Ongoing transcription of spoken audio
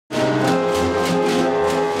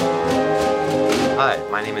Hi,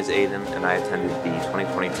 my name is Aidan, and I attended the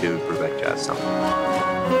 2022 Brubeck Jazz Summit.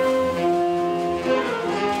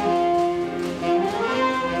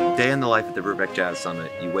 Day in the life at the Brubeck Jazz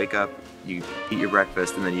Summit. You wake up, you eat your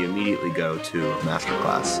breakfast, and then you immediately go to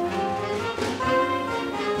masterclass.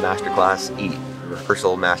 Masterclass, eat.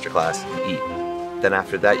 Rehearsal, masterclass, eat. Then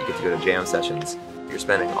after that, you get to go to jam sessions. You're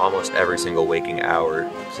spending almost every single waking hour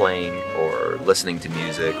playing or listening to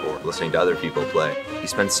music or listening to other people play. You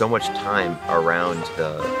spend so much time around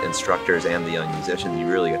the instructors and the young musicians, you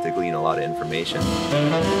really get to glean a lot of information. You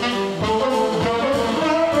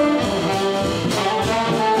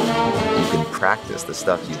can practice the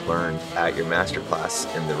stuff you learned at your masterclass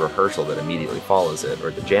in the rehearsal that immediately follows it,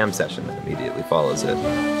 or the jam session that immediately follows it.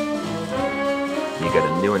 You get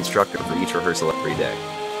a new instructor for each rehearsal every day.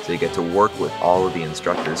 So you get to work with all of the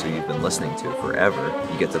instructors who you've been listening to forever.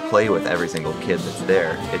 You get to play with every single kid that's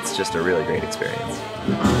there. It's just a really great experience.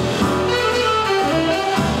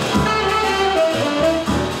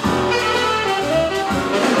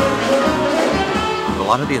 A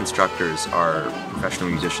lot of the instructors are professional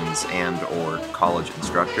musicians and or college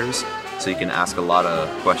instructors, so you can ask a lot of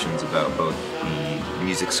questions about both the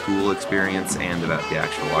music school experience and about the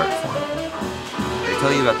actual art form. They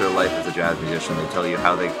tell you about their life as a jazz musician. They tell you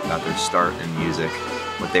how they got their start in music,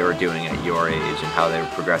 what they were doing at your age, and how they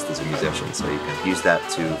progressed as a musician, so you can use that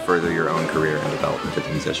to further your own career and development as a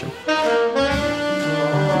musician.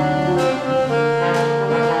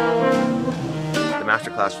 The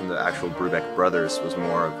masterclass from the actual Brubeck brothers was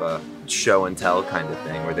more of a show and tell kind of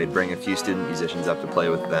thing, where they'd bring a few student musicians up to play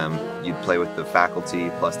with them. You'd play with the faculty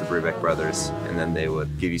plus the Brubeck brothers, and then they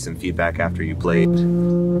would give you some feedback after you played.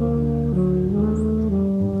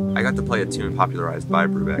 I got to play a tune popularized by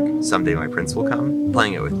Brubeck, Someday My Prince Will Come.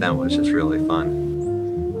 Playing it with them was just really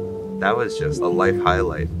fun. That was just a life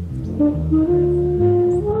highlight.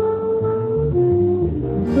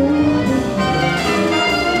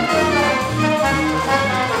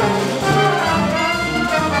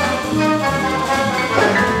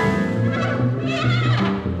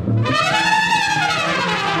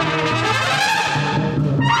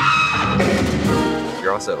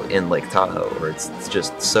 Also in Lake Tahoe, where it's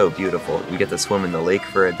just so beautiful. We get to swim in the lake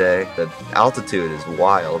for a day. The altitude is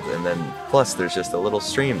wild, and then plus there's just a little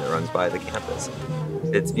stream that runs by the campus.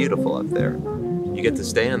 It's beautiful up there. You get to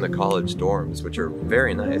stay in the college dorms, which are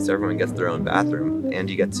very nice. Everyone gets their own bathroom, and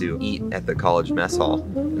you get to eat at the college mess hall.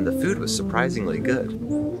 And the food was surprisingly good.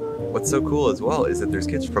 What's so cool as well is that there's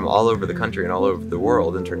kids from all over the country and all over the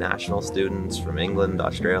world, international students from England,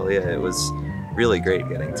 Australia. It was really great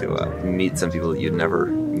getting to meet some people that you'd never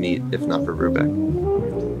meet if not for Brubeck.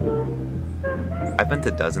 I've been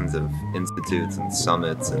to dozens of institutes and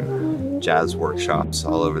summits and jazz workshops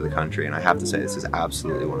all over the country, and I have to say this is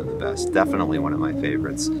absolutely one of the best, definitely one of my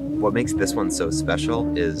favorites. What makes this one so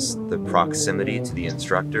special is the proximity to the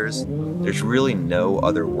instructors. There's really no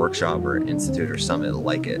other workshop or institute or summit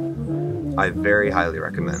like it. I very highly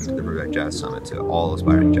recommend the Brubeck Jazz Summit to all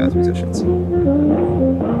aspiring jazz musicians.